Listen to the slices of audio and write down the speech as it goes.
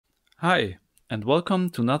Hi, and welcome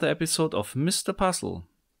to another episode of Mr. Puzzle.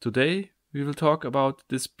 Today we will talk about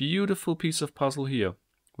this beautiful piece of puzzle here,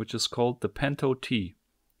 which is called the Pento T.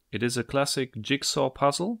 It is a classic jigsaw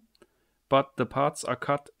puzzle, but the parts are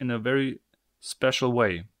cut in a very special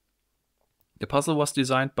way. The puzzle was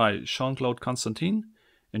designed by Jean-Claude Constantin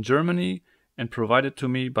in Germany and provided to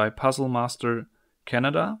me by Puzzle Master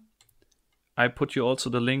Canada. I put you also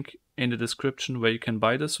the link in the description where you can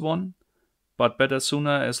buy this one, but better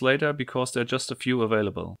sooner as later because there are just a few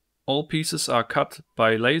available. All pieces are cut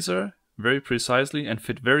by laser very precisely and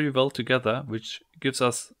fit very well together, which gives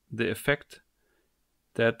us the effect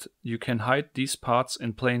that you can hide these parts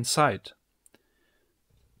in plain sight.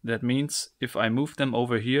 That means if I move them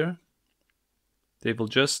over here, they will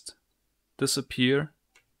just disappear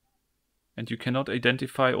and you cannot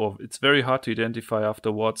identify, or it's very hard to identify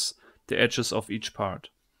afterwards, the edges of each part.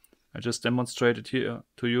 I just demonstrated here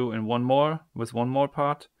to you with one more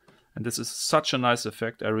part, and this is such a nice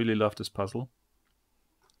effect. I really love this puzzle.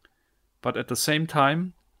 But at the same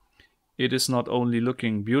time, it is not only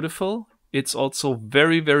looking beautiful, it's also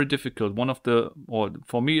very, very difficult.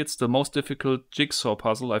 For me, it's the most difficult jigsaw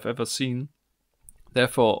puzzle I've ever seen.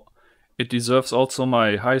 Therefore, it deserves also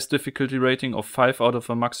my highest difficulty rating of 5 out of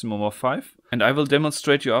a maximum of 5. And I will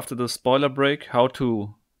demonstrate you after the spoiler break how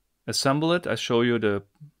to assemble it. I show you the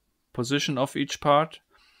position of each part,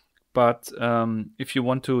 but if you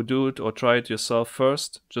want to do it or try it yourself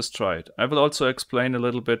first, just try it. I will also explain a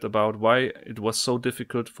little bit about why it was so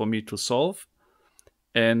difficult for me to solve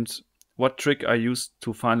and what trick I used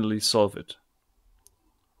to finally solve it.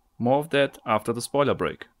 More of that after the spoiler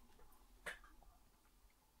break.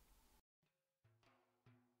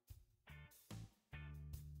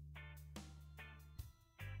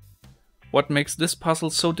 What makes this puzzle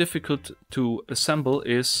so difficult to assemble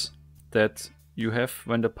is that you have,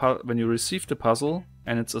 when you receive the puzzle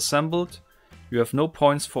and it's assembled, you have no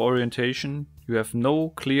points for orientation, you have no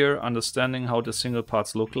clear understanding how the single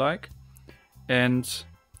parts look like, and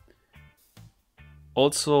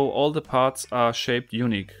also all the parts are shaped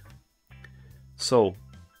unique. So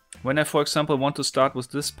when I, for example, want to start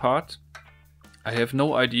with this part, I have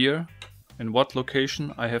no idea in what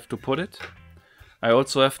location I have to put it. I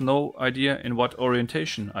also have no idea in what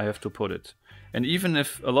orientation I have to put it. And even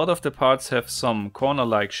if a lot of the parts have some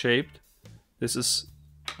corner-like shape, this is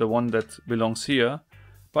the one that belongs here,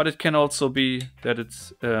 but it can also be that it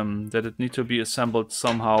needs to be assembled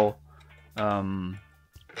somehow in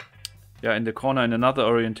the corner in another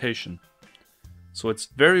orientation. So it's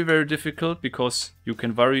very, very difficult because you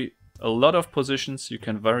can vary a lot of positions, you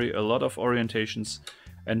can vary a lot of orientations,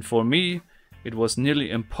 and for me it was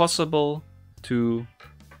nearly impossible to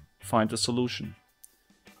find a solution.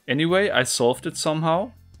 Anyway, I solved it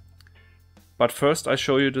somehow, but first I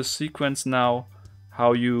show you the sequence now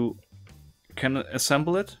how you can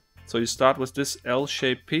assemble it. So you start with this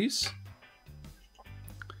L-shaped piece,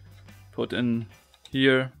 put in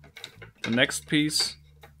here the next piece,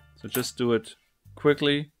 so just do it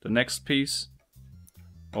quickly, the next piece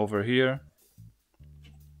over here,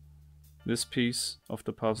 this piece of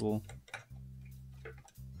the puzzle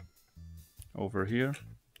over here,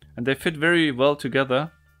 and they fit very well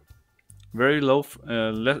together. Very low,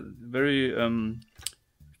 very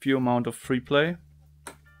few amount of free play,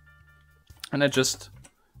 and I just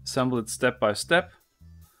assemble it step by step.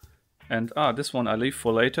 And this one I leave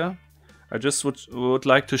for later. I just would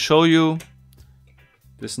like to show you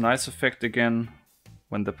this nice effect again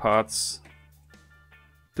when the parts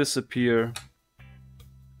disappear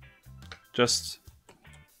just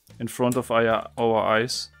in front of our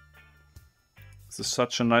eyes. This is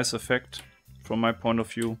such a nice effect from my point of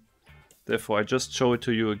view. Therefore, I just show it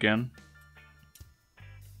to you again.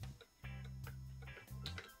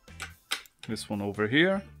 This one over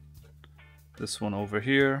here, this one over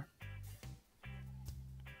here,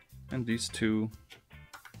 and these two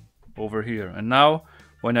over here. And now,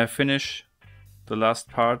 when I finish the last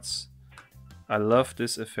parts, I love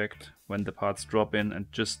this effect when the parts drop in and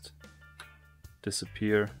just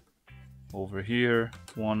disappear. Over here,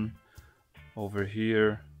 one, over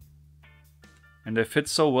here. And they fit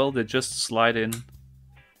so well, they just slide in.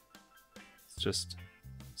 It's just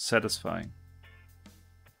satisfying.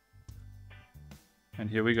 And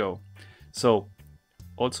here we go. So,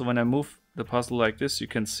 also when I move the puzzle like this, you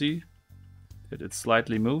can see that it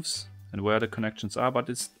slightly moves and where the connections are, but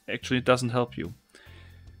it actually doesn't help you.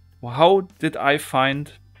 Well, how did I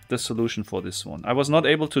find the solution for this one? I was not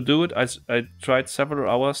able to do it. I tried several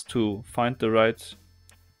hours to find the right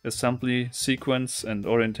assembly sequence and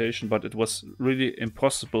orientation, but it was really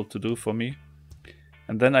impossible to do for me.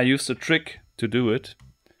 And then I used a trick to do it.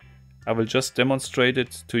 I will just demonstrate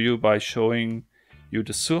it to you by showing you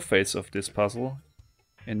the surface of this puzzle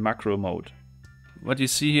in macro mode. What you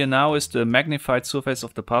see here now is the magnified surface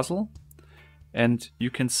of the puzzle, and you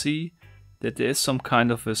can see that there is some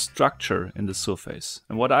kind of a structure in the surface.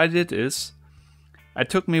 And what I did is, I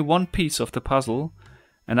took me one piece of the puzzle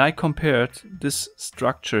and I compared this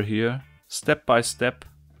structure here step by step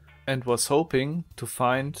and was hoping to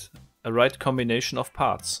find a right combination of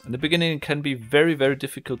parts. In the beginning it can be very, very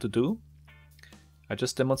difficult to do. I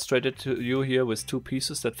just demonstrated to you here with two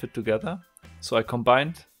pieces that fit together. So I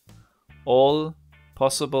combined the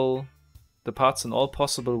parts in all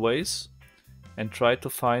possible ways and tried to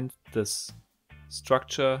find this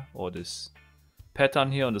structure or this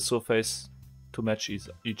pattern here on the surface to match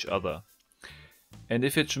each other. And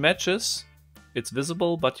if it matches, it's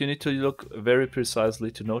visible, but you need to look very precisely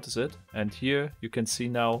to notice it. And here you can see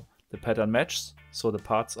now the pattern matches, so the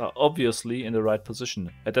parts are obviously in the right position.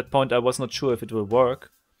 At that point I was not sure if it will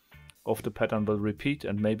work, or if the pattern will repeat,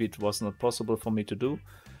 and maybe it was not possible for me to do,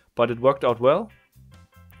 but it worked out well.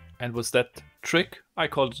 And with that trick, I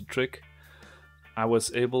call it a trick, I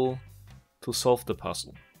was able to solve the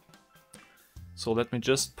puzzle. So let me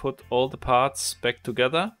just put all the parts back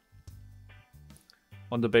together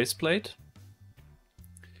on the base plate.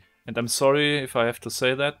 And I'm sorry if I have to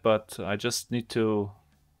say that, but I just need to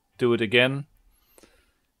do it again.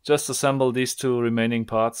 Just assemble these two remaining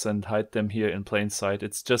parts and hide them here in plain sight.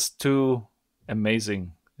 It's just too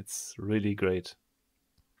amazing. It's really great.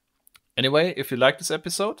 Anyway, if you like this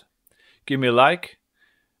episode, give me a like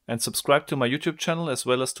and subscribe to my YouTube channel as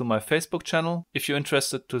well as to my Facebook channel. If you're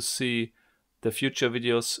interested to see the future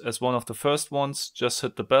videos as one of the first ones, just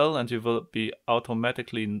hit the bell and you will be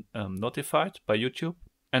automatically notified by YouTube.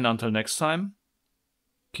 And until next time,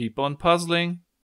 keep on puzzling!